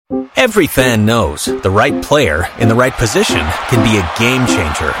Every fan knows the right player in the right position can be a game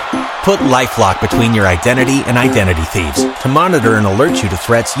changer. Put LifeLock between your identity and identity thieves to monitor and alert you to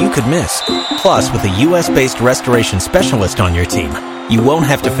threats you could miss. Plus, with a U.S.-based restoration specialist on your team, you won't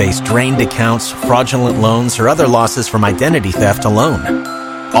have to face drained accounts, fraudulent loans, or other losses from identity theft alone.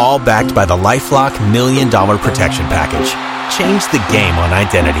 All backed by the LifeLock $1 Million Protection Package. Change the game on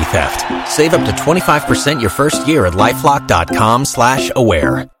identity theft. Save up to 25% your first year at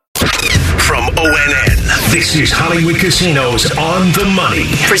LifeLock.com/aware. From ONN, this is Hollywood Casinos On the Money.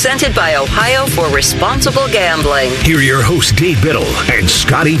 Presented by Ohio for Responsible Gambling. Here are your hosts, Dave Biddle and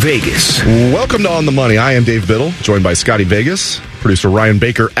Scotty Vegas. Welcome to On the Money. I am Dave Biddle, joined by Scotty Vegas, producer Ryan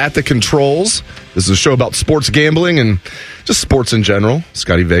Baker at the controls. This is a show about sports gambling and just sports in general.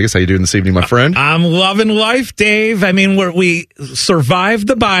 Scotty Vegas, how you doing this evening, my friend? I'm loving life, Dave. I mean, we survived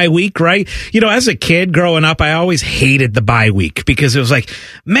the bye week, right? You know, as a kid growing up, I always hated the bye week because it was like,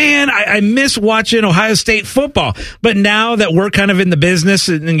 man, I miss watching Ohio State football. But now that we're kind of in the business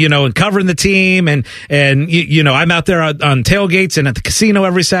and you know, and covering the team and you know, I'm out there on tailgates and at the casino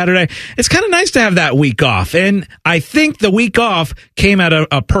every Saturday, it's kind of nice to have that week off. And I think the week off came at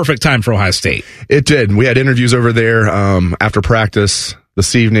a perfect time for Ohio State. It did. We had interviews over there after practice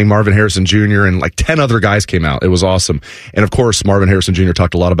this evening. Marvin Harrison Jr. and like 10 other guys came out. It was awesome. And of course, Marvin Harrison Jr.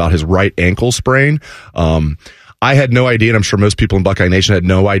 talked a lot about his right ankle sprain. I had no idea, and I'm sure most people in Buckeye Nation had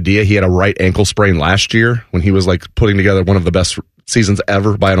no idea he had a right ankle sprain last year when he was like putting together one of the best seasons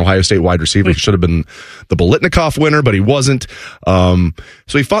ever by an Ohio State wide receiver. He should have been the Biletnikoff winner, but he wasn't. So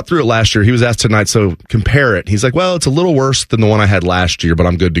he fought through it last year. He was asked tonight, so compare it. He's like, well, it's a little worse than the one I had last year, but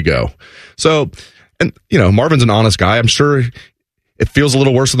I'm good to go. So, and you know, Marvin's an honest guy. I'm sure it feels a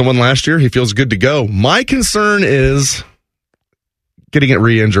little worse than the one last year. He feels good to go. My concern is getting it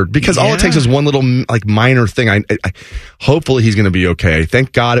re-injured because all it takes is one little like minor thing. I hopefully he's going to be okay.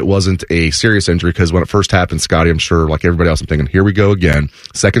 Thank God it wasn't a serious injury because when it first happened, Scotty, I'm sure like everybody else, I'm thinking, here we go again.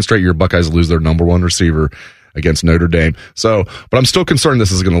 Second straight year, Buckeyes lose their number one receiver against Notre Dame. So, but I'm still concerned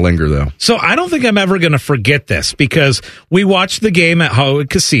this is going to linger, though. So I don't think I'm ever going to forget this because we watched the game at Hollywood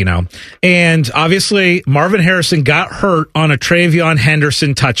Casino, and obviously Marvin Harrison got hurt on a Travion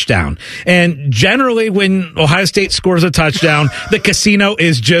Henderson touchdown. And generally when Ohio State scores a touchdown, the casino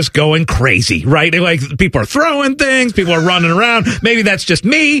is just going crazy, right? Like people are throwing things, people are running around. Maybe that's just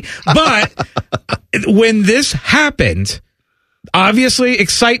me, but when this happened, obviously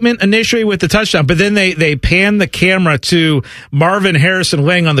excitement initially with the touchdown, but then they panned the camera to Marvin Harrison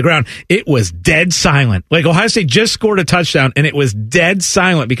laying on the ground. It was dead silent. Like Ohio State just scored a touchdown and it was dead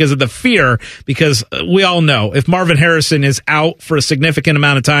silent because of the fear, because we all know if Marvin Harrison is out for a significant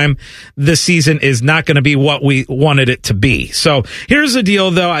amount of time, this season is not going to be what we wanted it to be. So here's the deal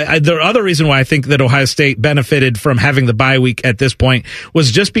though. The other reason why I think that Ohio State benefited from having the bye week at this point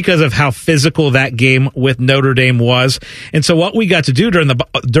was just because of how physical that game with Notre Dame was. And so what we got to do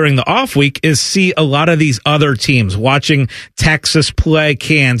during the off week is see a lot of these other teams, watching Texas play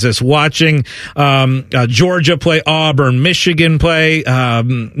Kansas, watching Georgia play Auburn, Michigan play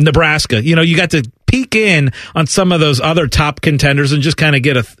Nebraska. You know, you got to peek in on some of those other top contenders and just kind of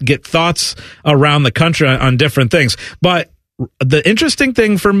get thoughts around the country on different things. But the interesting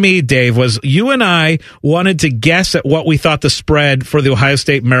thing for me, Dave, was you and I wanted to guess at what we thought the spread for the Ohio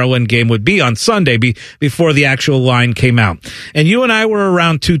State-Maryland game would be on Sunday before the actual line came out. And you and I were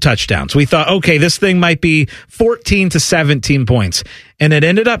around 2 touchdowns. We thought, okay, this thing might be 14 to 17 points. And it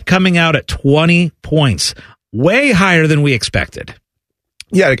ended up coming out at 20 points, way higher than we expected.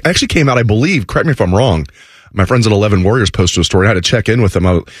 Yeah, it actually came out, I believe, correct me if I'm wrong, my friends at 11 Warriors posted a story. I had to check in with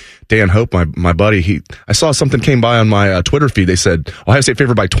them. Dan Hope, my buddy, I saw something came by on my Twitter feed. They said Ohio State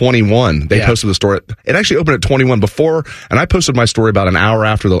favored by 21. They posted the story. It actually opened at 21 before, and I posted my story about an hour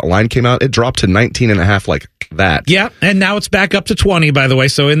after the line came out. It dropped to 19.5 like that. Yeah, and now it's back up to 20, by the way.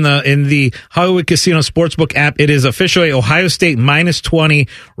 So in the Hollywood Casino Sportsbook app, it is officially Ohio State minus 20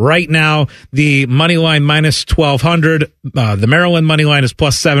 right now. The money line minus 1,200. The Maryland money line is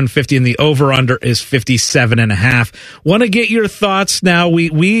plus 750, and the over-under is 57.5. Want to get your thoughts now.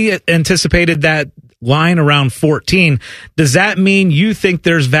 We anticipated that line around 14. Does that mean you think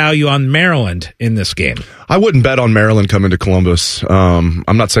there's value on Maryland in this game? I wouldn't bet on Maryland coming to Columbus. I'm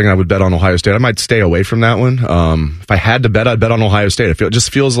not saying I would bet on Ohio State. I might stay away from that one. If I had to bet, I'd bet on Ohio State. It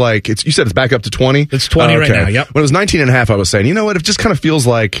just feels like you said it's back up to 20? It's 20 right now, yep. When it was 19.5, I was saying, you know what? It just kind of feels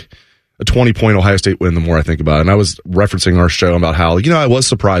like a 20-point Ohio State win the more I think about it. And I was referencing our show about how, I was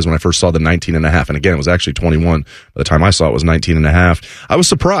surprised when I first saw the 19.5. And again, it was actually 21. By the time I saw it was 19.5. I was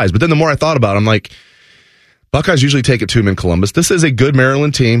surprised. But then the more I thought about it, I'm like, Buckeyes usually take it to them in Columbus. This is a good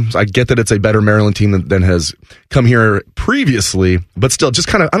Maryland team. I get that it's a better Maryland team than has come here previously, but still, just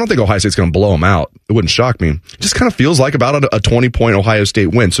kind of, I don't think Ohio State's going to blow them out. It wouldn't shock me. It just kind of feels like about a 20-point Ohio State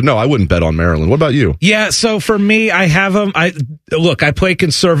win. So, no, I wouldn't bet on Maryland. What about you? Yeah, so for me, I have them. I play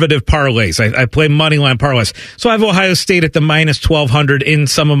conservative parlays. I play moneyline parlays. So I have Ohio State at the minus 1,200 in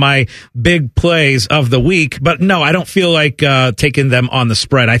some of my big plays of the week. But no, I don't feel like taking them on the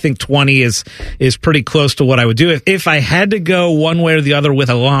spread. I think 20 is pretty close to what I would do. If I had to go one way or the other with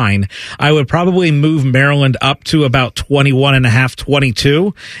a line, I would probably move Maryland up to about 21.5,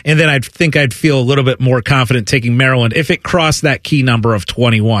 22, and then I'd feel a little bit more confident taking Maryland if it crossed that key number of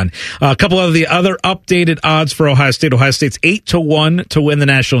 21. A couple of the other updated odds for Ohio State. Ohio State's 8-1 to win the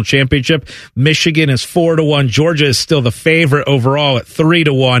national championship. Michigan is 4-1. Georgia is still the favorite overall at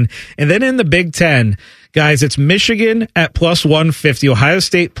 3-1. And then in the Big Ten, guys, it's Michigan at plus 150, Ohio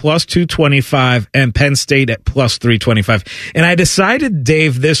State plus 225, and Penn State at plus 325. And I decided,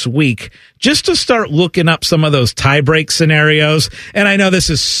 Dave, this week just to start looking up some of those tiebreak scenarios. And I know this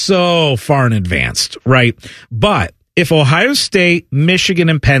is so far in advance, right? But if Ohio State, Michigan,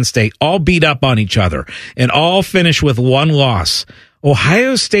 and Penn State all beat up on each other and all finish with one loss,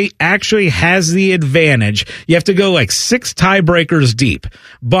 Ohio State actually has the advantage. You have to go like 6 tiebreakers deep,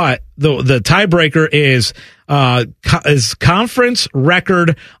 but the tiebreaker is conference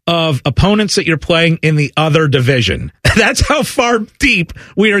record of opponents that you're playing in the other division. That's how far deep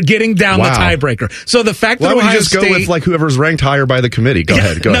we are getting down the tiebreaker. So the fact that Ohio State, go with like whoever's ranked higher by the committee. Go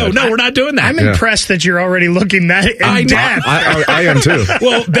ahead. No, we're not doing that. I'm impressed that you're already looking that in depth. I am too.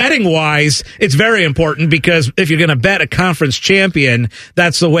 Well, betting wise, it's very important because if you're going to bet a conference champion,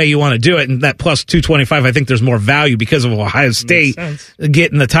 that's the way you want to do it. And that plus 225, I think there's more value because of Ohio State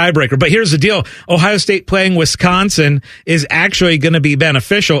getting the tiebreaker. But here's the deal. Ohio State playing Wisconsin is actually going to be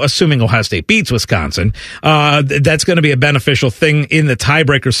beneficial, assuming Ohio State beats Wisconsin. That's going to be a beneficial thing in the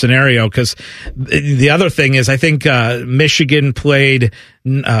tiebreaker scenario because the other thing is I think Michigan plays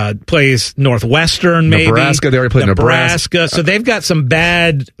Northwestern, maybe Nebraska. They already played Nebraska. So they've got some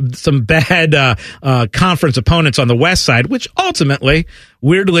bad conference opponents on the West side, which ultimately,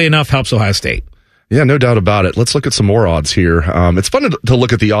 weirdly enough, helps Ohio State. Yeah, no doubt about it. Let's look at some more odds here. It's fun to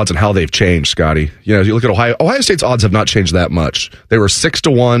look at the odds and how they've changed, Scotty. You know, you look at Ohio State's odds have not changed that much. They were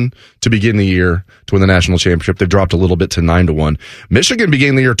 6-1 to begin the year to win the national championship. They've dropped a little bit to 9-1. Michigan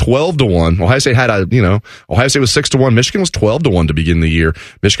began the year 12-1. Ohio State Ohio State was 6-1. Michigan was 12-1 to begin the year.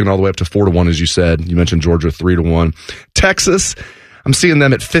 Michigan all the way up to 4-1, as you said. You mentioned Georgia 3-1. Texas, I'm seeing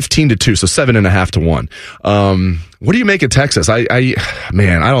them at 15-2, so 7.5 to 1. What do you make of Texas? I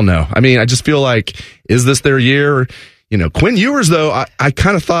don't know. I mean, I just feel like, is this their year? You know, Quinn Ewers, though, I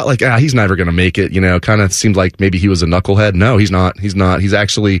kind of thought like, he's never going to make it. You know, kind of seemed like maybe he was a knucklehead. No, he's not. He's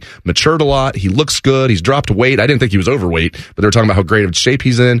actually matured a lot. He looks good. He's dropped weight. I didn't think he was overweight, but they're talking about how great of shape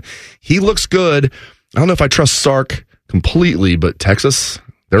he's in. He looks good. I don't know if I trust Sark completely, but Texas,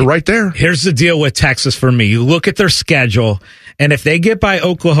 they're right there. Here's the deal with Texas for me. You look at their schedule, and if they get by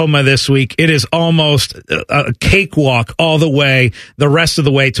Oklahoma this week, it is almost a cakewalk all the way, the rest of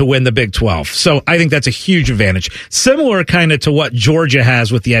the way to win the Big 12. So I think that's a huge advantage. Similar kind of to what Georgia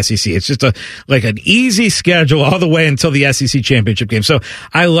has with the SEC. It's just like an easy schedule all the way until the SEC championship game. So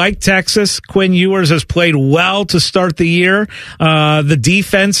I like Texas. Quinn Ewers has played well to start the year. The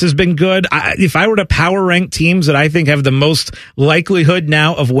defense has been good. If I were to power rank teams that I think have the most likelihood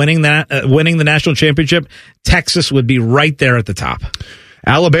now of winning the national championship, Texas would be right there at the top.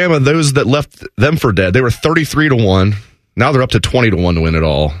 Alabama, those that left them for dead, they were 33-1. Now they're up to 20-1 to win it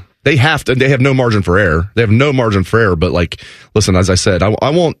all. They have no margin for error. They have no margin for error. But like, listen, as I said, I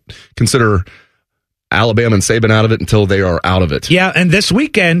won't consider Alabama and Saban out of it until they are out of it. Yeah, and this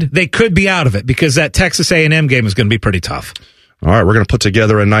weekend they could be out of it because that Texas A&M game is going to be pretty tough. All right, we're going to put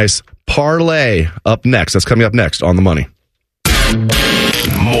together a nice parlay up next. That's coming up next on The Money.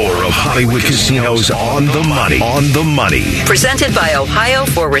 More of Hollywood Casinos on the money. On the money. Presented by Ohio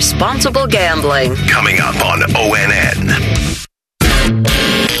for Responsible Gambling. Coming up on ONN.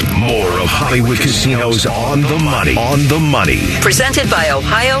 More of Hollywood Casinos on the money. On the money. Presented by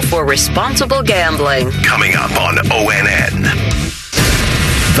Ohio for Responsible Gambling. Coming up on ONN.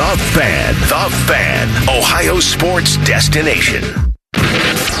 The Fan, Ohio sports destination.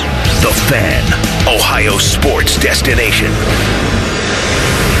 The Fan, Ohio sports destination.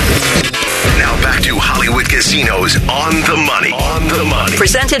 Now back to Hollywood Casinos on the money. On the money.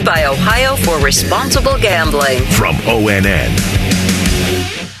 Presented by Ohio for Responsible Gambling. From ONN.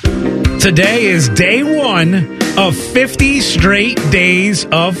 Today is day 1 of 50 straight days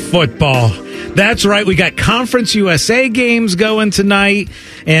of football. That's right. We got Conference USA games going tonight.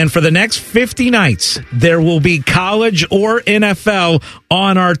 And for the next 50 nights, there will be college or NFL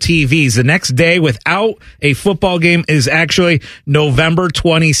on our TVs. The next day without a football game is actually November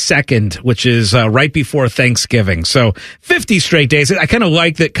 22nd, which is right before Thanksgiving. So 50 straight days. I kind of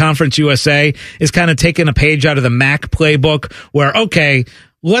like that Conference USA is kind of taking a page out of the MAC playbook where, okay,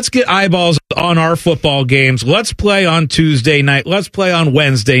 let's get eyeballs on our football games. Let's play on Tuesday night. Let's play on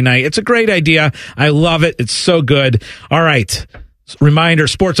Wednesday night. It's a great idea. I love it. It's so good. All right. Reminder,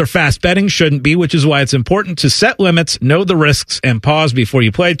 sports are fast betting, shouldn't be, which is why it's important to set limits, know the risks, and pause before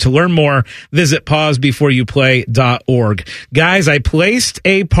you play. To learn more, visit pausebeforeyouplay.org. Guys, I placed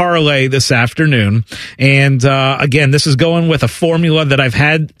a parlay this afternoon, and again, this is going with a formula that I've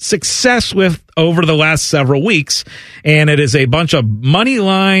had success with over the last several weeks, and it is a bunch of money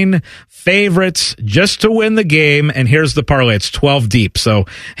line favorites just to win the game. And here's the parlay. It's 12 deep. So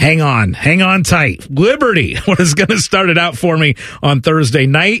hang on tight. Liberty was going to start it out for me on Thursday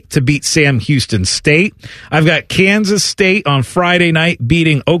night to beat Sam Houston State. I've got Kansas State on Friday night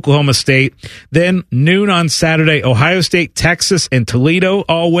beating Oklahoma State. Then noon on Saturday, Ohio State, Texas, and Toledo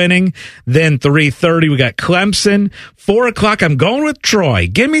all winning. Then 3:30, we got Clemson. 4 o'clock, I'm going with Troy.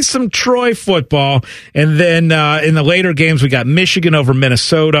 Give me some Troy football. And then in the later games, we got Michigan over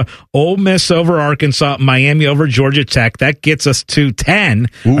Minnesota, Ole Miss over Arkansas, Miami over Georgia Tech. That gets us to 10.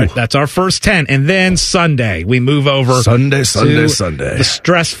 Right, that's our first 10. And then Sunday, we move over. Sunday. The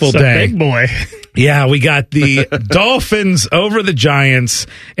stressful day. Big boy. Yeah, we got the Dolphins over the Giants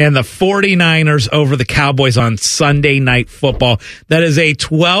and the 49ers over the Cowboys on Sunday Night Football. That is a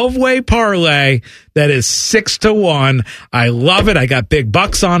 12-way parlay. That is 6-1. I love it. I got big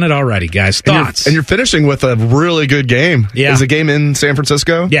bucks on it already, guys. Thoughts? And you're finishing with a really good game. Yeah. Is the game in San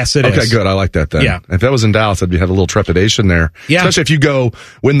Francisco? Yes, it is. Okay, good. I like that then. Yeah. If that was in Dallas, I'd have a little trepidation there. Yeah. Especially if you go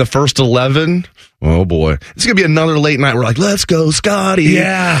win the first 11. Oh, boy. It's going to be another late night. We're like, let's go, Scotty.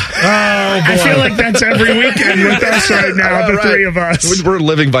 Yeah. Oh, boy. I feel like that's every weekend with us right now, the three of us. We're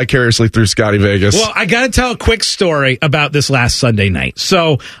living vicariously through Scotty Vegas. Well, I got to tell a quick story about this last Sunday night.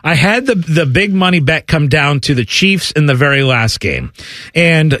 So I had the big money bet come down to the Chiefs in the very last game.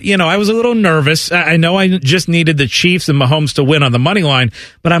 And, I was a little nervous. I know I just needed the Chiefs and Mahomes to win on the money line,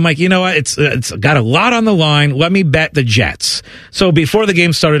 but I'm like, you know what? It's got a lot on the line. Let me bet the Jets. So before the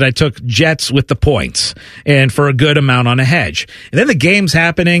game started, I took Jets with the points and for a good amount on a hedge. And then the game's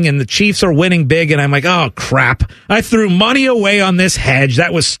happening and the Chiefs are winning big. And I'm like, oh, crap. I threw money away on this hedge.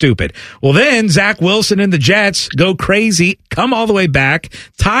 That was stupid. Well, then Zach Wilson and the Jets go crazy, come all the way back,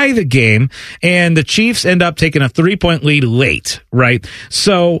 tie the game, and the Chiefs end up taking a 3-point lead late, right?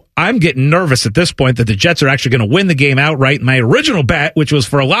 So I'm getting nervous at this point that the Jets are actually going to win the game outright. My original bet, which was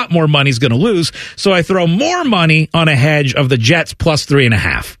for a lot more money, is going to lose. So I throw more money on a hedge of the Jets plus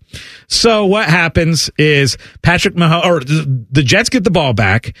 3.5. So what happens is Patrick Mahomes, or the Jets get the ball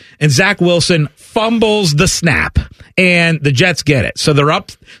back, and Zach Wilson fumbles the snap, and the Jets get it. So they're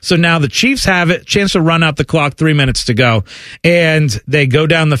up. So now the Chiefs have it, chance to run out the clock, 3 minutes to go, and they go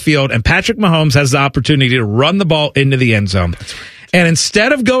down the field, and Patrick Mahomes has the opportunity to run the ball into the end zone. And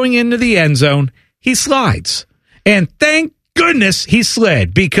instead of going into the end zone, he slides. And thank goodness he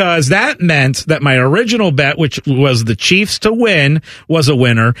slid, because that meant that my original bet, which was the Chiefs to win, was a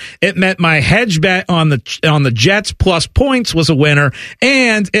winner. It meant my hedge bet on the Jets plus points was a winner,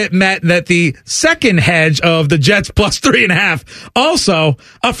 and it meant that the second hedge of the Jets plus 3.5 also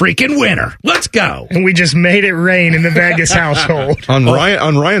a freaking winner. Let's go. And we just made it rain in the Vegas household. on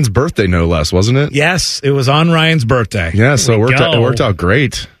Ryan's birthday, no less, wasn't it? Yes, it was on Ryan's birthday. Yeah, so it worked out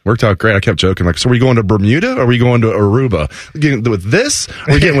great. Worked out great. I kept joking, like, so are we going to Bermuda or are we going to Aruba? Getting with this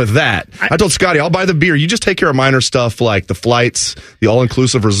or are we getting with that? I told Scotty, I'll buy the beer. You just take care of minor stuff like the flights, the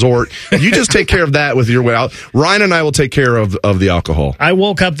all-inclusive resort. You just take care of that with your way out. Ryan and I will take care of the alcohol. I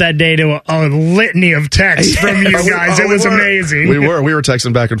woke up that day to a litany of texts from you guys. It was amazing. We were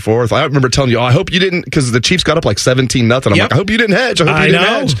texting back and forth. I remember telling you, I hope you didn't, because the Chiefs got up like 17-0. I'm like, I hope you didn't hedge. I hope you didn't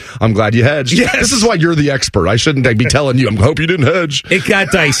hedge. I'm glad you hedged. Yes. This is why you're the expert. I shouldn't be telling you, I hope you didn't hedge. It got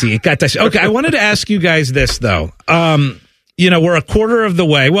dicey. Okay, I wanted to ask you guys this, though. We're a quarter of the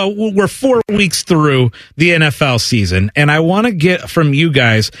way. Well, we're 4 weeks through the NFL season, and I want to get from you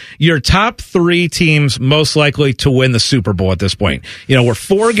guys your top 3 teams most likely to win the Super Bowl at this point. We're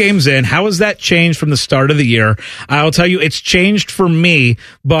 4 games in. How has that changed from the start of the year? I'll tell you, it's changed for me.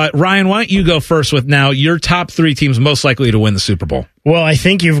 But, Ryan, why don't you go first with now your top 3 teams most likely to win the Super Bowl? Well, I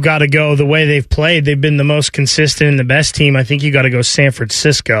think you've got to go the way they've played. They've been the most consistent and the best team. I think you got to go San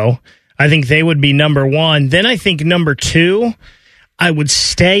Francisco. I think they would be number 1. Then I think number 2, I would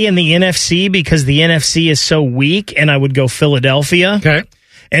stay in the NFC because the NFC is so weak, and I would go Philadelphia. Okay.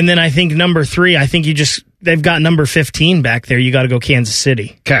 And then I think number 3, I think they've got number 15 back there. You got to go Kansas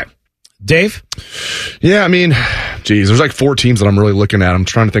City. Okay. Dave? Yeah, I mean, geez, there's like 4 teams that I'm really looking at. I'm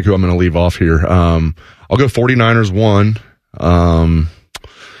trying to think who I'm going to leave off here. I'll go 49ers 1.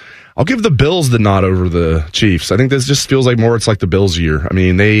 I'll give the Bills the nod over the Chiefs. I think this just feels like it's like the Bills' year. I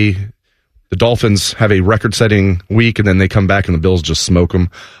mean, the Dolphins have a record-setting week, and then they come back and the Bills just smoke them.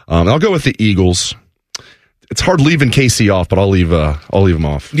 I'll go with the Eagles. It's hard leaving KC off, but I'll leave them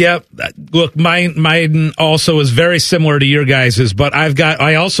off. Yeah, look, mine also is very similar to your guys's, but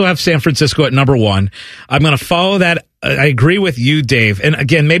I also have San Francisco at number 1. I'm going to follow that. I agree with you, Dave. And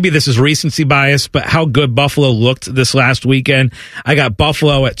again, maybe this is recency bias, but how good Buffalo looked this last weekend. I got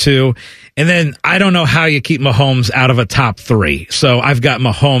Buffalo at 2. And then I don't know how you keep Mahomes out of a top 3. So I've got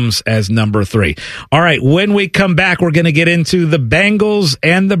Mahomes as number 3. All right, when we come back, we're going to get into the Bengals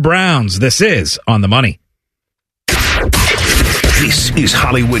and the Browns. This is On the Money. This is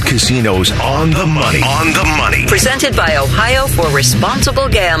Hollywood Casinos On the Money. On the Money. Presented by Ohio for Responsible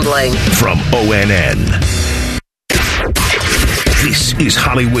Gambling. From ONN. This is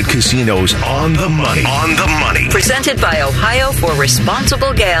Hollywood Casinos On the Money. On the Money. Presented by Ohio for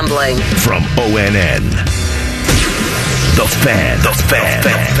Responsible Gambling. From ONN. The Fan. The Fan.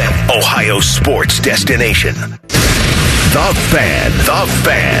 Ohio sports destination. The Fan. The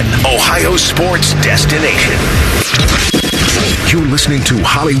Fan. Ohio sports destination. You're listening to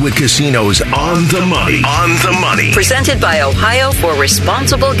Hollywood Casinos On the Money. On the Money. Presented by Ohio for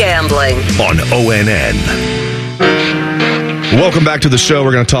Responsible Gambling. On ONN. Welcome back to the show.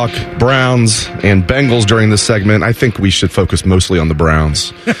 We're going to talk Browns and Bengals during this segment. I think we should focus mostly on the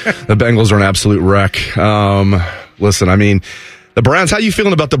Browns. The Bengals are an absolute wreck. Listen, I mean, the Browns, how you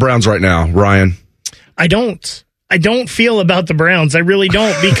feeling about the Browns right now, Ryan? I don't feel about the Browns. I really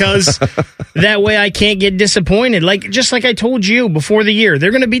don't, because that way I can't get disappointed. Just like I told you before the year,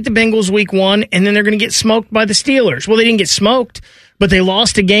 they're going to beat the Bengals week 1, and then they're going to get smoked by the Steelers. Well, they didn't get smoked, but they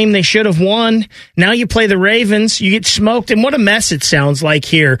lost a game they should have won. Now you play the Ravens, you get smoked, and what a mess it sounds like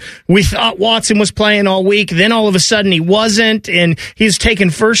here. We thought Watson was playing all week, then all of a sudden he wasn't, and he's taking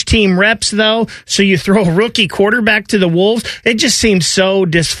first-team reps, though, so you throw a rookie quarterback to the Wolves. It just seems so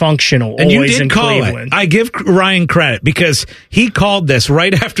dysfunctional. And always you did in call Cleveland. it. I give Ryan credit, because he called this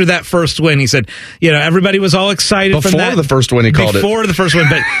right after that first win. He said, everybody was all excited Before from that. the first win, he called it. Before the first win,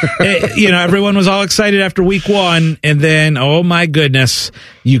 but, everyone was all excited after week 1, and then, oh my goodness,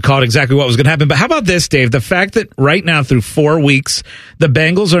 you called exactly what was going to happen. But how about this, Dave? The fact that right now, through 4 weeks, the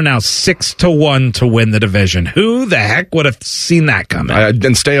Bengals are now 6-1 to win the division. Who the heck would have seen that coming?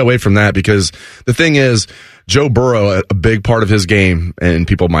 And stay away from that, because the thing is, Joe Burrow, a big part of his game, and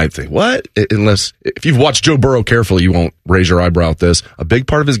people might think, what? Unless, if you've watched Joe Burrow carefully, you won't raise your eyebrow at this. A big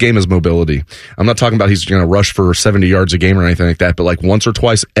part of his game is mobility. I'm not talking about he's going to rush for 70 yards a game or anything like that, but like once or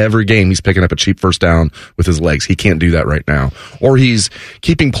twice every game, he's picking up a cheap first down with his legs. He can't do that right now. Or he's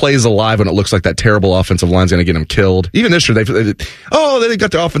keeping plays alive when it looks like that terrible offensive line's going to get him killed. Even this year, they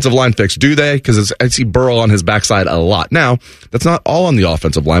got the offensive line fixed. Do they? Because I see Burrow on his backside a lot. Now, that's not all on the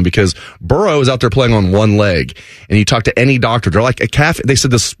offensive line, because Burrow is out there playing on one leg. And you talk to any doctor, they're like, a calf, they said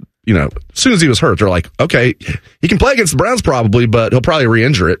this, as soon as he was hurt, they're like, okay, he can play against the Browns probably, but he'll probably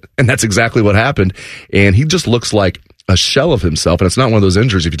re-injure it. And that's exactly what happened. And he just looks like a shell of himself. And it's not one of those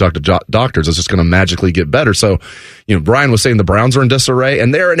injuries, if you talk to doctors, it's just going to magically get better. So, Brian was saying the Browns are in disarray,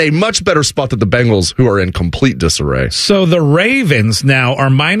 and they're in a much better spot than the Bengals, who are in complete disarray. So the Ravens now are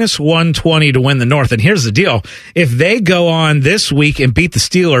minus 120 to win the North. And here's the deal. If they go on this week and beat the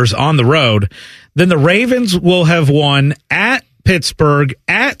Steelers on the road, then the Ravens will have won at Pittsburgh,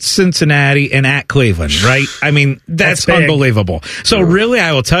 at Cincinnati, and at Cleveland, right? I mean, that's unbelievable. So really,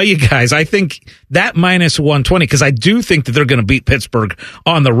 I will tell you guys, I think that minus 120, because I do think that they're going to beat Pittsburgh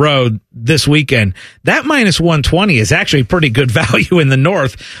on the road this weekend, that minus 120 is actually pretty good value in the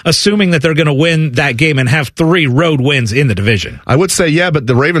North, assuming that they're going to win that game and have 3 road wins in the division. I would say, yeah, but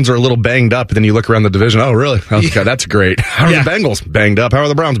the Ravens are a little banged up, and then you look around the division, oh, really? Okay, that's great. How are the Bengals banged up? How are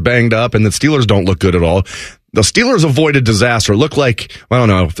the Browns banged up? And the Steelers don't look good at all. The Steelers avoided disaster. It looked like, I don't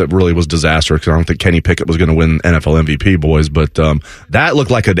know if that really was disaster, because I don't think Kenny Pickett was going to win NFL MVP, boys, but that looked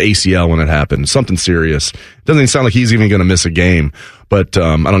like an ACL when it happened. Something serious. Doesn't even sound like he's even going to miss a game. But I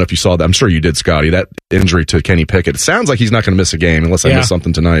don't know if you saw that. I'm sure you did, Scotty. That injury to Kenny Pickett. It sounds like he's not going to miss a game unless I miss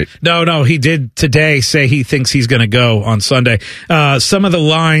something tonight. No, he did today say he thinks he's going to go on Sunday. Some of the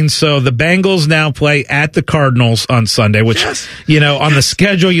lines. So the Bengals now play at the Cardinals on Sunday, which, on the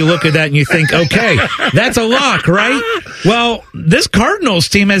schedule, you look at that and you think, okay, that's a lock, right? Well, this Cardinals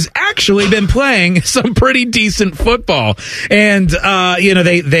team has actually been playing some pretty decent football. And,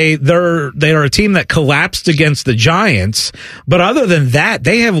 they are a team that collapsed against the Giants. But other than than that,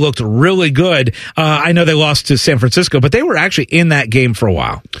 they have looked really good. I know they lost to San Francisco, but they were actually in that game for a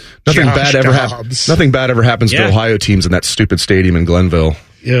while. Nothing bad ever happens to Ohio teams in that stupid stadium in Glenville.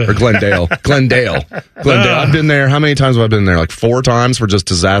 Yeah. Or Glendale. I've been there. How many times have I been there? Like 4 times for just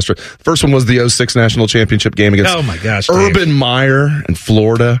disaster. First one was the 06 national championship game against oh my gosh, Urban Meyer in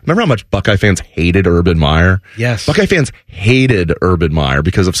Florida. Remember how much Buckeye fans hated Urban Meyer? Yes. Buckeye fans hated Urban Meyer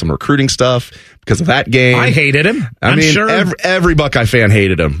because of some recruiting stuff, because of that game. I hated him. I mean, sure. every Buckeye fan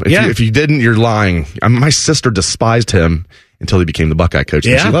hated him. If you didn't, you're lying. My sister despised him until he became the Buckeye coach,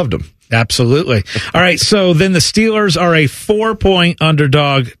 and she loved him. Absolutely. All right, so then the Steelers are a 4-point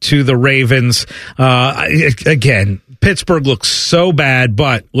underdog to the Ravens. Again, Pittsburgh looks so bad,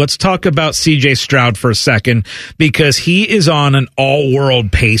 but let's talk about C.J. Stroud for a second, because he is on an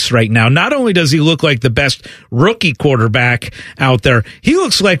all-world pace right now. Not only does he look like the best rookie quarterback out there, he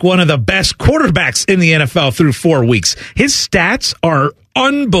looks like one of the best quarterbacks in the NFL through 4 weeks. His stats are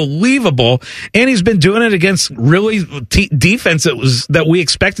unbelievable, and he's been doing it against really defense that we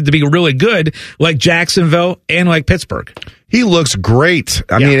expected to be really good, like Jacksonville and like Pittsburgh. He looks great.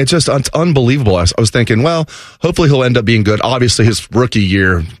 I mean, it's unbelievable. I was thinking, well, hopefully he'll end up being good. Obviously, his rookie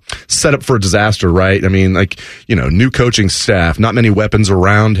year set up for a disaster, right? I mean, new coaching staff, not many weapons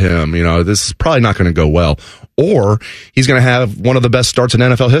around him. This is probably not going to go well. Or he's going to have one of the best starts in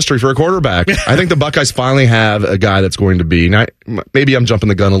NFL history for a quarterback. I think the Buckeyes finally have a guy that's going to be, maybe I'm jumping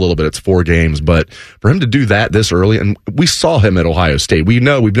the gun a little bit. It's 4 games, but for him to do that this early, and we saw him at Ohio State. We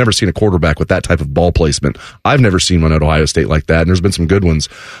know we've never seen a quarterback with that type of ball placement. I've never seen one at Ohio State like that, and there's been some good ones.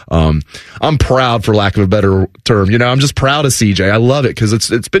 I'm proud, for lack of a better term. I'm just proud of CJ. I love it because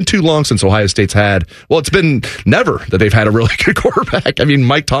it's been too long since Ohio State's had, it's been never that they've had a really good quarterback. I mean,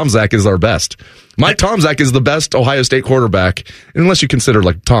 Mike Tomczak is our best. Mike Tomczak is the best Ohio State quarterback, unless you consider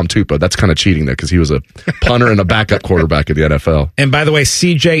like Tom Tupa. That's kind of cheating there because he was a punter and a backup quarterback in the NFL. And by the way,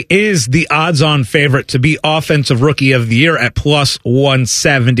 CJ is the odds-on favorite to be Offensive Rookie of the Year at plus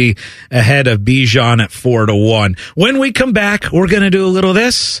 170, ahead of Bijan at 4-1. When we come back, we're going to do a little of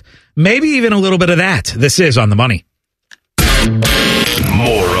this, maybe even a little bit of that. This is On the Money.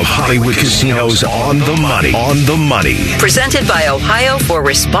 More of Hollywood Casinos on the money. On the money. Presented by Ohio for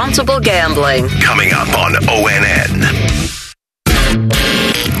Responsible Gambling. Coming up on ONN.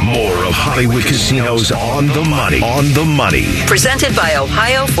 More of Hollywood Casinos on the money. On the money. Presented by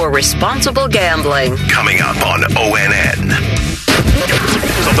Ohio for Responsible Gambling. Coming up on ONN.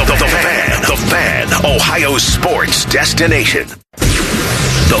 The Fan. Ohio sports destination.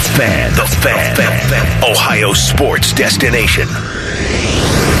 The Fan. Ohio sports destination.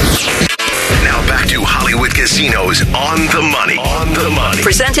 Now back to Hollywood Casinos on the money. On the money.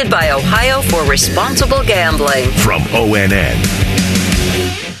 Presented by Ohio for Responsible Gambling. From ONN.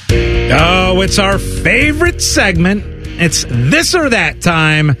 Oh, it's our favorite segment. It's This or That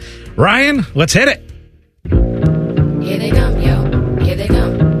time. Ryan, let's hit it. Here they come, yo. Here they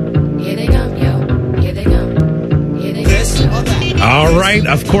come. Here they come, yo. Here they come. Here they come. This or that. All right.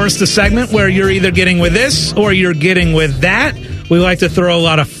 Of course, the segment where you're either getting with this or you're getting with that. We like to throw a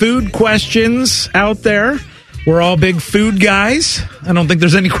lot of food questions out there. We're all big food guys. I don't think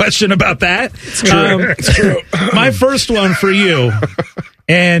there's any question about that. It's true. It's true. My first one for you,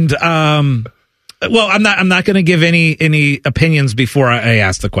 and I'm not going to give any opinions before I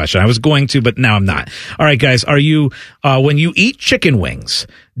ask the question. I was going to, but now I'm not. All right, guys, are you when you eat chicken wings,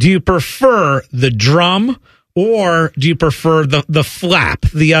 do you prefer the drum or do you prefer the flap,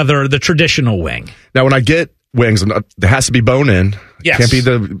 the traditional wing? Now, when I get wings, there has to be bone in. Yes.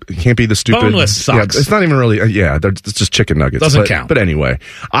 Can't be the stupid boneless sucks. Yeah, it's not even really. It's just chicken nuggets. Doesn't count. But anyway,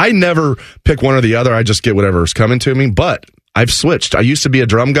 I never pick one or the other. I just get whatever's coming to me. But I've switched. I used to be a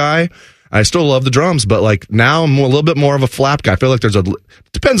drum guy. I still love the drums, but now I'm a little bit more of a flap guy. I feel like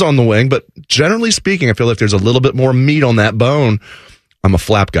depends on the wing, but generally speaking, I feel like there's a little bit more meat on that bone. I'm a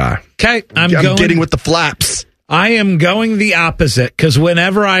flap guy. Okay, I'm getting with the flaps. I am going the opposite because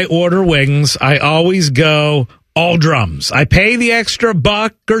whenever I order wings, I always go all drums. I pay the extra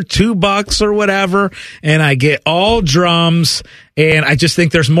 $1 or $2 or whatever, and I get all drums. And I just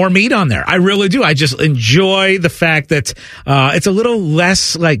think there's more meat on there. I really do. I just enjoy the fact that it's a little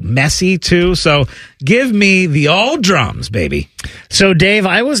less messy too. So give me the all drums, baby. So Dave,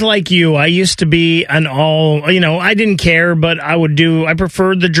 I was like you. I used to be an all, I didn't care, but I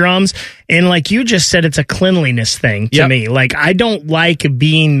preferred the drums. And like you just said, it's a cleanliness thing to me. I don't like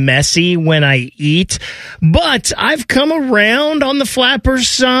being messy when I eat, but I've come around on the flappers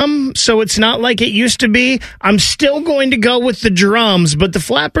some, so it's not like it used to be. I'm still going to go with the drums, but the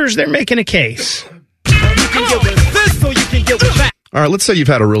flappers, they're making a case. All right, let's say you've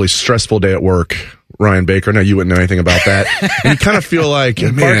had a really stressful day at work, Ryan Baker. No, you wouldn't know anything about that. And you kind of feel like,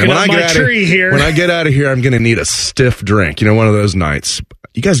 man, when I get out of here, I'm going to need a stiff drink. You know, one of those nights.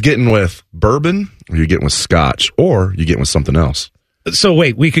 You guys getting with bourbon, or you getting with scotch, or you getting with something else? So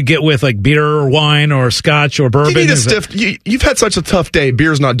wait, we could get with like beer or wine or scotch or bourbon. You need a stiff. You've had such a tough day.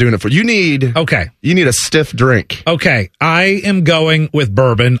 Beer's not doing it for you. You need a stiff drink. Okay, I am going with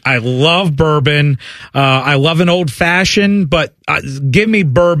bourbon. I love bourbon. I love an old fashioned, but give me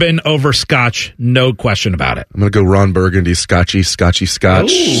bourbon over scotch, no question about it. I'm gonna go Ron Burgundy, scotch. Ooh.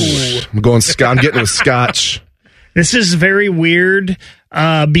 I'm going. I'm getting with scotch. This is very weird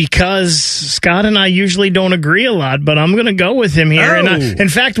because Scott and I usually don't agree a lot, but I'm going to go with him here. Oh. And in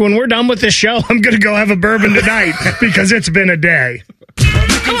fact, when we're done with the show, I'm going to go have a bourbon tonight because it's been a day.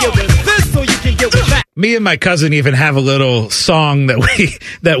 Me and my cousin even have a little song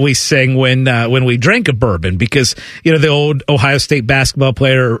that we sing when we drink a bourbon, because you know the old Ohio State basketball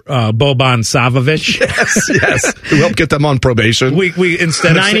player Boban Savovich. Yes, who helped get them on probation. We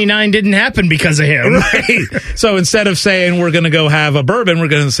instead 99 didn't happen because of him. Right. So instead of saying we're going to go have a bourbon, we're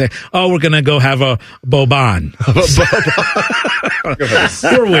going to say, we're going to go have a Boban.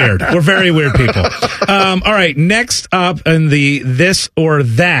 We're weird. We're very weird people. All right. Next up in the this or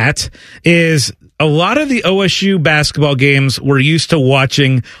that is a lot of the OSU basketball games we're used to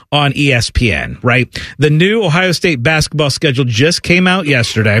watching on ESPN, right? The new Ohio State basketball schedule just came out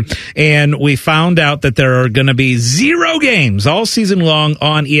yesterday, and we found out that there are going to be 0 games all season long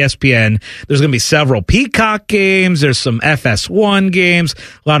on ESPN. There's going to be several Peacock games. There's some FS1 games,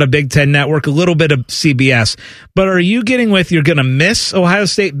 a lot of Big Ten Network, a little bit of CBS. But are you getting with you're going to miss Ohio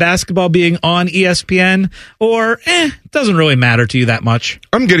State basketball being on ESPN, or doesn't really matter to you that much?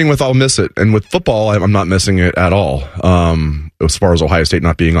 I'm getting with I'll miss it. And with football, I'm not missing it at all, as far as Ohio State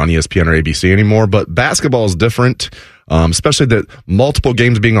not being on ESPN or ABC anymore. But basketball is different, especially the multiple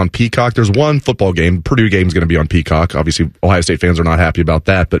games being on Peacock. There's one football game. Purdue game is going to be on Peacock. Obviously, Ohio State fans are not happy about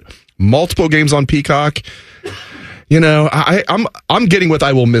that. But multiple games on Peacock, you know, I'm getting with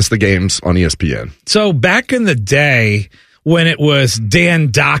I will miss the games on ESPN. So back in the day, when it was Dan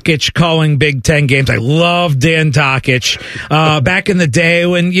Dockich calling Big Ten games. I love Dan Dockich. Back in the day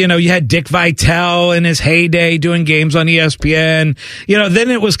when, you know, you had Dick Vitale in his heyday doing games on ESPN, you know, then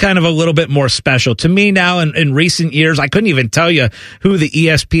it was kind of a little bit more special. To me now in recent years, I couldn't even tell you who the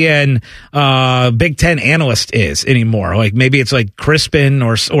ESPN Big Ten analyst is anymore. Like maybe it's like Crispin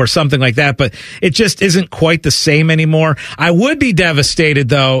or something like that, but it just isn't quite the same anymore. I would be devastated,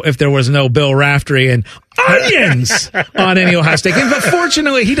 though, if there was no Bill Raftery and onions on any Ohio State game. But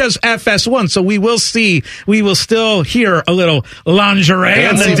fortunately, he does FS1, so we will still hear a little lingerie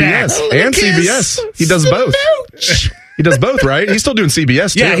and on the deck. And CBS. He does both. He does both, right? He's still doing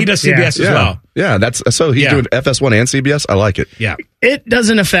CBS, too. Yeah, he does CBS as well. Yeah, so he's doing FS1 and CBS. I like it. Yeah. It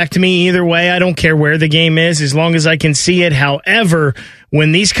doesn't affect me either way. I don't care where the game is as long as I can see it. However,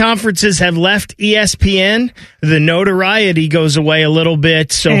 when these conferences have left ESPN, the notoriety goes away a little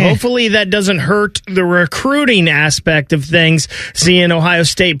bit. So hopefully that doesn't hurt the recruiting aspect of things, seeing Ohio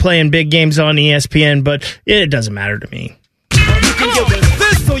State playing big games on ESPN, but it doesn't matter to me.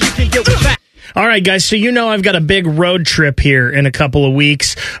 All right, guys, so you know I've got a big road trip here in a couple of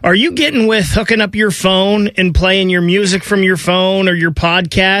weeks. Are you getting with hooking up your phone and playing your music from your phone or your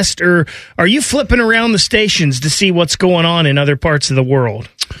podcast, or are you flipping around the stations to see what's going on in other parts of the world?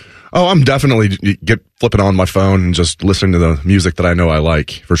 Oh, I'm definitely flipping on my phone and just listening to the music that I know I like,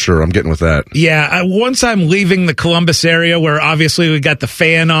 for sure. I'm getting with that. Yeah, once I'm leaving the Columbus area where obviously we got the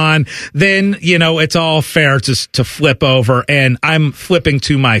fan on, then, you know, it's all fair to flip over, and I'm flipping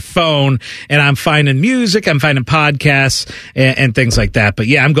to my phone and I'm finding music, I'm finding podcasts and things like that. But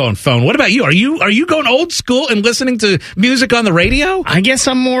yeah, I'm going phone. What about you? Are you going old school and listening to music on the radio? I guess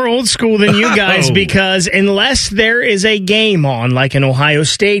I'm more old school than you guys because unless there is a game on, like an Ohio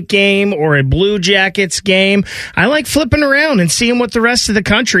State game or a Blue Jackets game, I like flipping around and seeing what the rest of the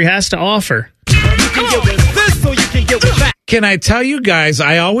country has to offer. Can I tell you guys,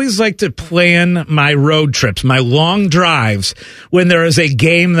 I always like to plan my road trips, my long drives, when there is a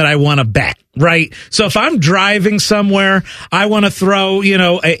game that I want to bet, right? So if I'm driving somewhere, I want to throw, you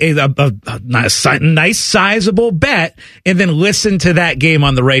know, a nice sizable bet and then listen to that game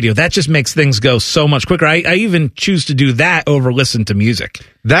on the radio. That just makes things go so much quicker. I even choose to do that over listen to music.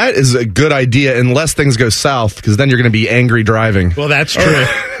 That is a good idea, unless things go south, because then you're going to be angry driving. Well, that's true.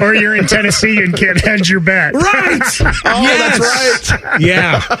 Or you're in Tennessee and can't hedge your bet. Right. That's right.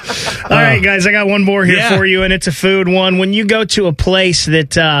 Yeah. All right, guys, I got one more here for you, and it's a food one. When you go to a place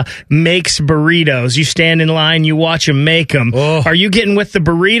that makes burritos, you stand in line, you watch them make them. Are you getting with the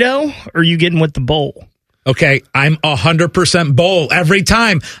burrito, or are you getting with the bowl? Okay, I'm 100% bowl every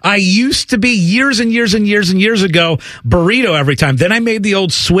time. I used to be years and years and years and years ago burrito every time. Then I made the old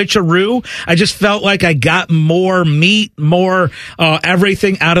switcheroo. I just felt like I got more meat, more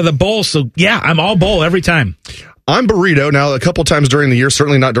everything out of the bowl. So yeah, I'm all bowl every time. I'm burrito. Now, a couple times during the year,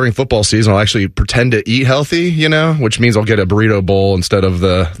 certainly not during football season, I'll actually pretend to eat healthy, which means I'll get a burrito bowl instead of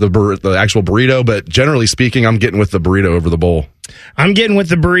the actual burrito. But generally speaking, I'm getting with the burrito over the bowl. I'm getting with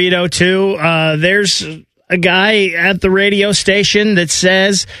the burrito, too. There's a guy at the radio station that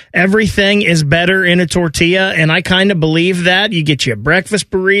says everything is better in a tortilla, and I kind of believe that. You get you a breakfast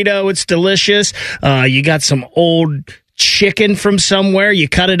burrito, it's delicious. You got some old chicken from somewhere, you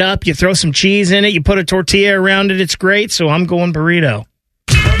cut it up, you throw some cheese in it, you put a tortilla around it, it's great, so I'm going burrito.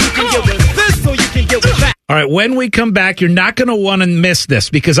 All right, when we come back, you're not going to want to miss this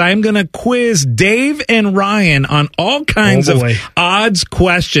because I'm going to quiz Dave and Ryan on all kinds of odds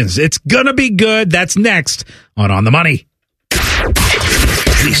questions. It's going to be good. That's next on the Money.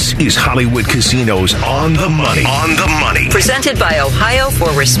 This is Hollywood Casinos On the Money. On the Money. Presented by Ohio for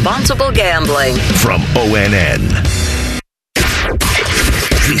Responsible Gambling. From ONN.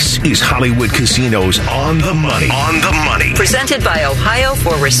 This is Hollywood Casinos On the Money. On the Money. Presented by Ohio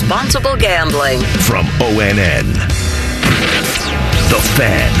for Responsible Gambling. From ONN. The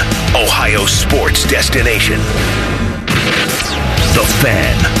Fan, Ohio sports destination. The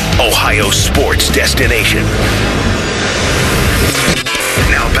Fan, Ohio sports destination.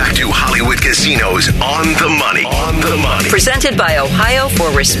 Now back to Hollywood Casinos On the Money. On the Money. Presented by Ohio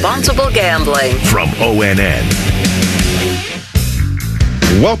for Responsible Gambling. From ONN.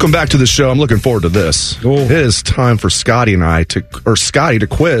 Welcome back to the show. I'm looking forward to this. It is time for Scotty to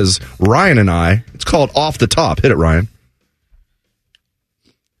quiz Ryan and I. It's called Off the Top. Hit it, Ryan.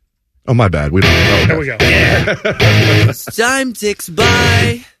 Oh, my bad. We don't know. There we go. Time ticks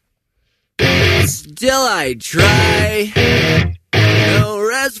by. Still I try. No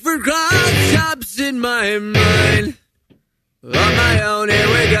rest for cross chops in my mind. On my own, here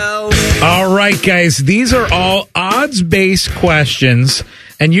we go. All right, guys. These are all odds-based questions,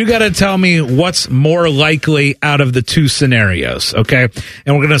 and you got to tell me what's more likely out of the two scenarios, okay?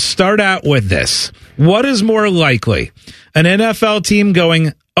 And we're going to start out with this. What is more likely? An NFL team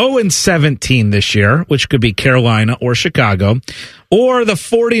going 0-17 this year, which could be Carolina or Chicago, or the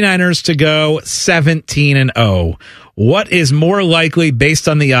 49ers to go 17-0. What is more likely based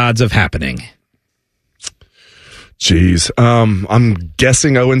on the odds of happening? Jeez. I'm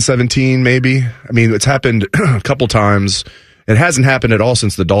guessing 0-17 maybe. I mean, it's happened a couple times. It hasn't happened at all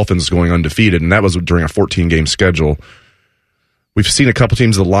since the Dolphins going undefeated, and that was during a 14-game schedule. We've seen a couple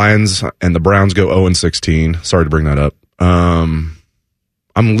teams, the Lions and the Browns, go 0-16. Sorry to bring that up. I'm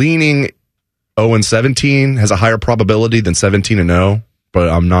leaning 0-17 has a higher probability than 17-0, but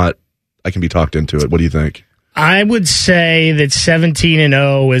I can be talked into it. What do you think? I would say that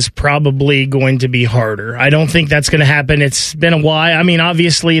 17-0 is probably going to be harder. I don't think that's going to happen. It's been a while. I mean,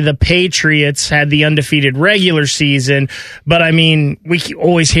 obviously the Patriots had the undefeated regular season, but I mean, we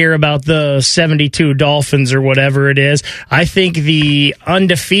always hear about the 72 Dolphins or whatever it is. I think the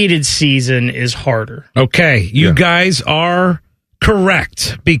undefeated season is harder. Okay, you guys are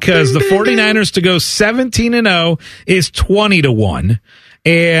correct because the 49ers to go 17-0 is 20-1.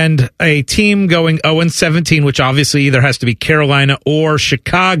 And a team going 0-17, which obviously either has to be Carolina or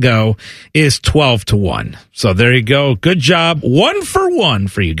Chicago, is 12-1. So there you go. Good job. 1 for 1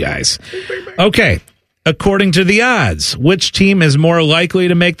 for you guys. Okay. According to the odds, which team is more likely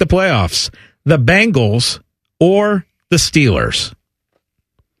to make the playoffs? The Bengals or the Steelers?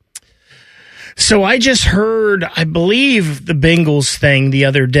 So I just heard, I believe, the Bengals thing the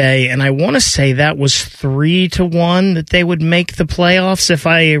other day, and I want to say that was 3-1 that they would make the playoffs, if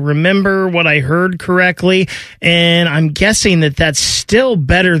I remember what I heard correctly. And I'm guessing that that's still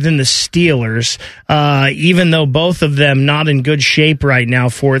better than the Steelers, even though both of them not in good shape right now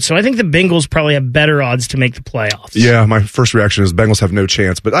for it. So I think the Bengals probably have better odds to make the playoffs. Yeah, my first reaction is Bengals have no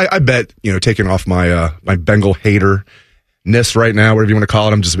chance, but I bet, taking off my my Bengal hater right now, whatever you want to call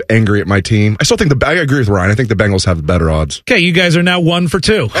it. I'm just angry at my team. I still think I agree with Ryan. I think the Bengals have better odds. Okay, you guys are now 1 for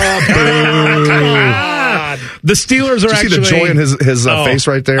 2. The Steelers are actually... See the joy in his face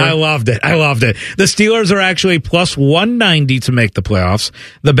right there? I loved it. The Steelers are actually plus 190 to make the playoffs.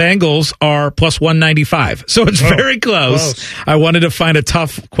 The Bengals are plus 195. So it's very close. I wanted to find a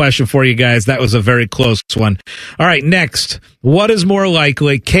tough question for you guys. That was a very close one. All right, next. What is more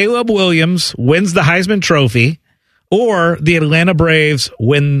likely? Caleb Williams wins the Heisman Trophy, or the Atlanta Braves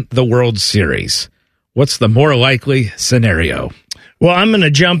win the World Series? What's the more likely scenario? Well, I'm going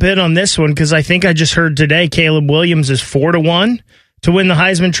to jump in on this one because I think I just heard today Caleb Williams is 4-1 to win the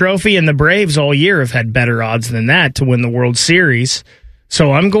Heisman Trophy, and the Braves all year have had better odds than that to win the World Series.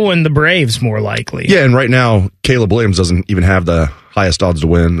 So I'm going the Braves more likely. Yeah, and right now, Caleb Williams doesn't even have the highest odds to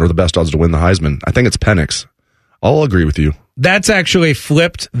win or the best odds to win the Heisman. I think it's Penix. I'll agree with you. That's actually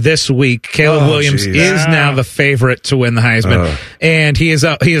flipped this week. Caleb Williams is now the favorite to win the Heisman, and he is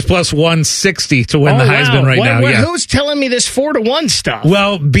plus 160 to win the Heisman right now. Yeah. Who's telling me this 4-1 stuff?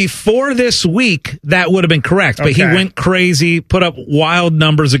 Well, before this week, that would have been correct, but he went crazy, put up wild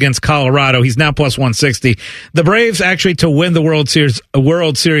numbers against Colorado. He's now plus 160. The Braves actually to win the World Series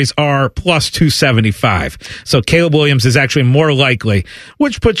are plus 275. So Caleb Williams is actually more likely,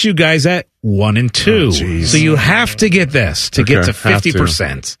 which puts you guys at 1 and 2. So you have to get this to get to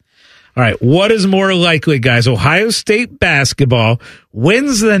 50%. All right, what is more likely, guys? Ohio State basketball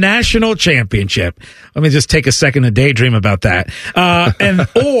wins the national championship. Let me just take a second to daydream about that.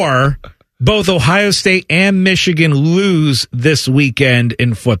 Or both Ohio State and Michigan lose this weekend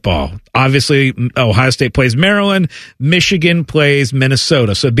in football. Obviously, Ohio State plays Maryland, Michigan plays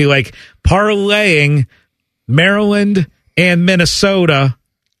Minnesota. So it'd be like parlaying Maryland and Minnesota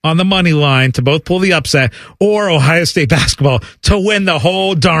on the money line to both pull the upset, or Ohio State basketball to win the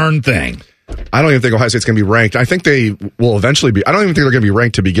whole darn thing. I don't even think Ohio State's going to be ranked. I think they will eventually be. I don't even think they're going to be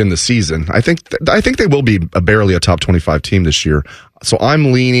ranked to begin the season. I think they will be barely a top 25 team this year. So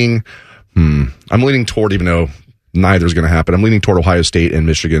I'm leaning toward, even though neither's going to happen, I'm leaning toward Ohio State and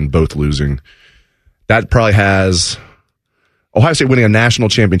Michigan both losing. That probably has Ohio State winning a national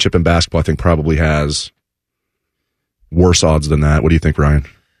championship in basketball. I think probably has worse odds than that. What do you think, Ryan?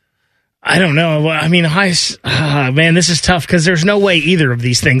 I don't know. I mean, man, this is tough because there's no way either of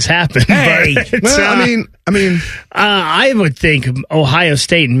these things happen. Hey, I would think Ohio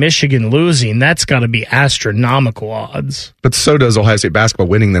State and Michigan losing, that's got to be astronomical odds. But so does Ohio State basketball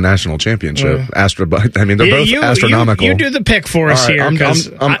winning the national championship. They're both astronomical. You do the pick for us here. I'm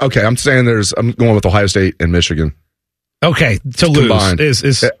saying I'm going with Ohio State and Michigan. Okay, to lose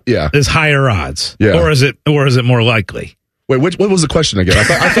is higher odds, or is it more likely? Wait, what was the question again? I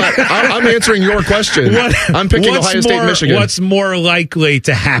thought I'm answering your question. I'm picking Ohio State and Michigan. What's more likely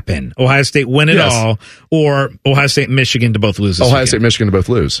to happen? Ohio State win it all, or Ohio State and Michigan to both lose? Ohio State and Michigan to both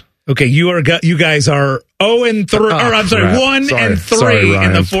lose. Okay, you guys are 0-3. Or I'm sorry, 1-3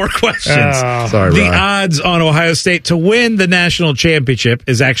 in the 4 questions. Sorry, the Ryan. odds on Ohio State to win the national championship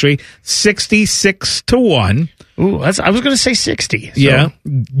is actually 66-1. Ooh, I was going to say 60. So. Yeah.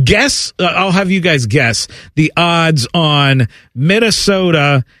 Guess, I'll have you guys guess the odds on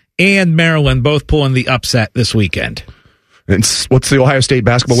Minnesota and Maryland both pulling the upset this weekend. What's the Ohio State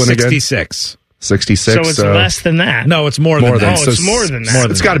basketball win again? 66. 66. So it's less than that. No, it's more than that. It's more than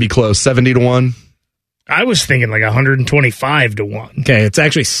that. It's got to be close. 70-1. I was thinking like 125-1. Okay, it's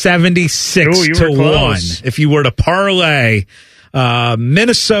actually 76-1 if you were to parlay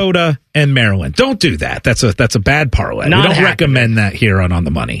Minnesota and Maryland. Don't do that. That's a bad parlay. We don't recommend that here on the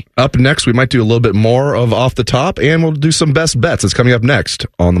money. Up next, we might do a little bit more of Off the Top, and we'll do some best bets. It's coming up next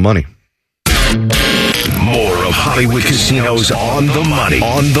on the money. More of Hollywood Casinos on the money.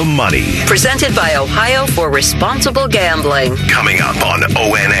 On the money. Presented by Ohio for Responsible Gambling. Coming up on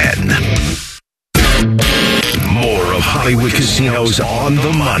ONN. More of Hollywood Casinos on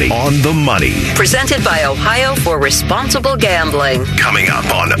the money. On the money. Presented by Ohio for Responsible Gambling. Coming up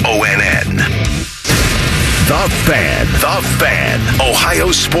on ONN. The Fan. The Fan.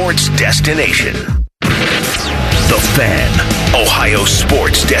 Ohio sports destination. The Fan. Ohio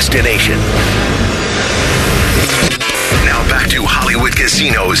sports destination. Now back to Hollywood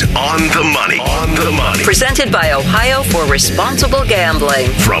Casinos on the money. On the money. Presented by Ohio for Responsible Gambling.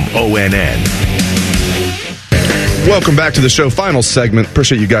 From ONN. Welcome back to the show. Final segment.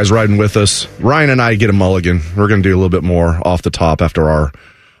 Appreciate you guys riding with us. Ryan and I get a mulligan. We're going to do a little bit more off the top after our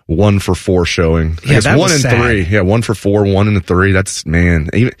 1 for 4 showing. Yeah, that 1 was and sad. 3. Yeah, 1 for 4, 1 and 3. That's, man,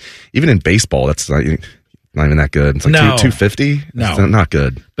 even in baseball, that's not even that good. It's like 250. No, it's not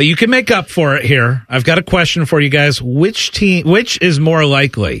good. But you can make up for it here. I've got a question for you guys. Which is more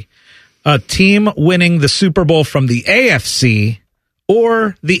likely? A team winning the Super Bowl from the AFC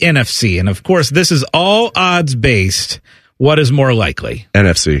or the NFC? And of course, this is all odds based. What is more likely?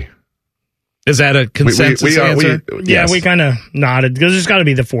 NFC. Is that a consensus answer? Yeah, we kind of nodded because it's got to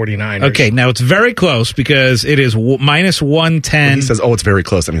be the 49ers. Okay, now it's very close because it is minus 110. When he says, it's very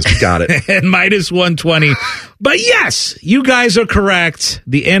close. That means we got it. And minus 120. But yes, you guys are correct.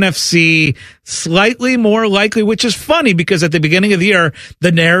 The NFC slightly more likely, which is funny because at the beginning of the year,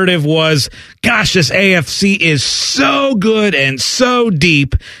 the narrative was, gosh, this AFC is so good and so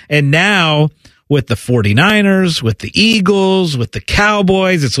deep. And now with the 49ers, with the Eagles, with the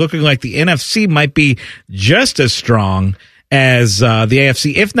Cowboys, it's looking like the NFC might be just as strong as the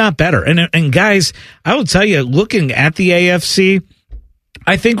AFC, if not better. And guys, I will tell you, looking at the AFC,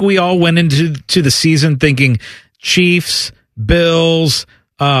 I think we all went into the season thinking Chiefs, Bills,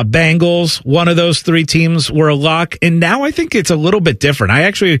 Bengals, one of those three teams were a lock. And now I think it's a little bit different. I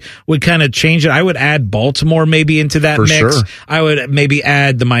actually would kind of change it. I would add Baltimore maybe into that mix. Sure. I would maybe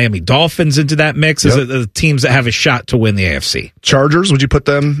add the Miami Dolphins into that mix as the teams that have a shot to win the AFC. Chargers, would you put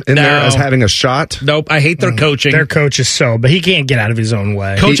them in there as having a shot? Nope. I hate their coaching. Their coach is but he can't get out of his own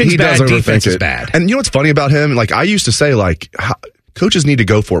way. Coaching's He bad, does overthink defense is it. bad. And you know what's funny about him? Like, I used to say, coaches need to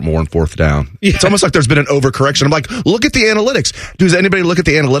go for it more on fourth down. Yeah. It's almost like there's been an overcorrection. I'm like, look at the analytics. Does anybody look at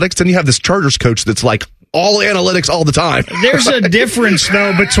the analytics? Then you have this Chargers coach that's like all analytics all the time. There's a difference,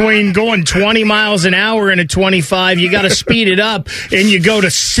 though, between going 20 miles an hour in a 25. You got to speed it up, and you go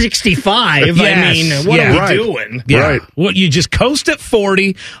to 65. Yes. I mean, what are we doing? Yeah. Right. Well, you just coast at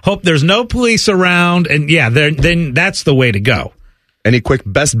 40, hope there's no police around, and then that's the way to go. Any quick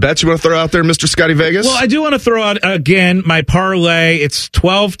best bets you want to throw out there, Mr. Scotty Vegas? Well, I do want to throw out, again, my parlay. It's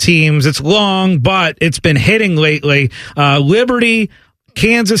 12 teams. It's long, but it's been hitting lately. Liberty,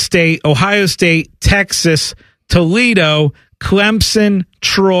 Kansas State, Ohio State, Texas, Toledo, Clemson,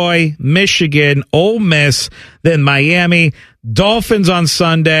 Troy, Michigan, Ole Miss, then Miami, Dolphins on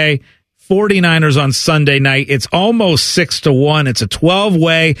Sunday, 49ers on Sunday night. It's almost 6-1. It's a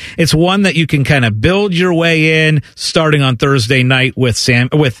 12-way. It's one that you can kind of build your way in starting on Thursday night with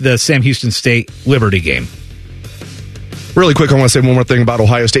the Sam Houston State Liberty game. Really quick, I want to say one more thing about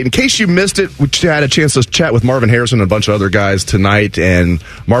Ohio State. In case you missed it, we had a chance to chat with Marvin Harrison and a bunch of other guys tonight, and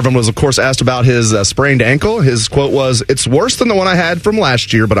Marvin was, of course, asked about his sprained ankle. His quote was, "It's worse than the one I had from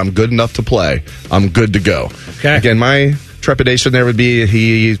last year, but I'm good enough to play. I'm good to go." Okay. Again, my trepidation there would be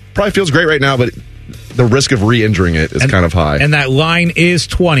he probably feels great right now, but the risk of re-injuring it is kind of high. And that line is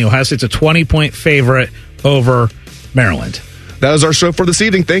 20. Ohio State's a 20-point favorite over Maryland. That is our show for this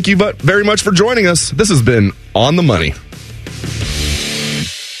evening. Thank you very much for joining us. This has been On the Money.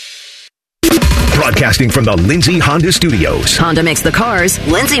 Broadcasting from the Lindsay Honda Studios. Honda makes the cars,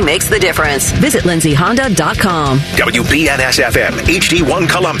 Lindsay makes the difference. Visit lindsayhonda.com. WBNS-FM, HD1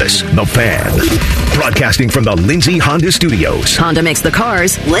 Columbus, The Fan. Broadcasting from the Lindsay Honda Studios. Honda makes the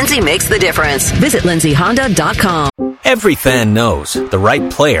cars, Lindsay makes the difference. Visit lindsayhonda.com. Every fan knows the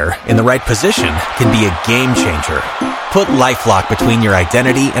right player in the right position can be a game changer. Put LifeLock between your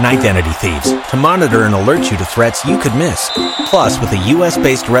identity and identity thieves to monitor and alert you to threats you could miss. Plus, with a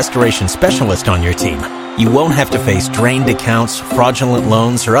U.S.-based restoration specialist on your team, you won't have to face drained accounts, fraudulent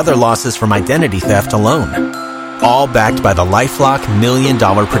loans, or other losses from identity theft alone. All backed by the LifeLock $1 Million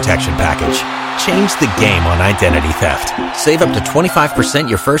Protection Package. Change the game on identity theft. Save up to 25%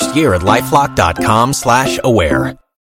 your first year at LifeLock.com/aware.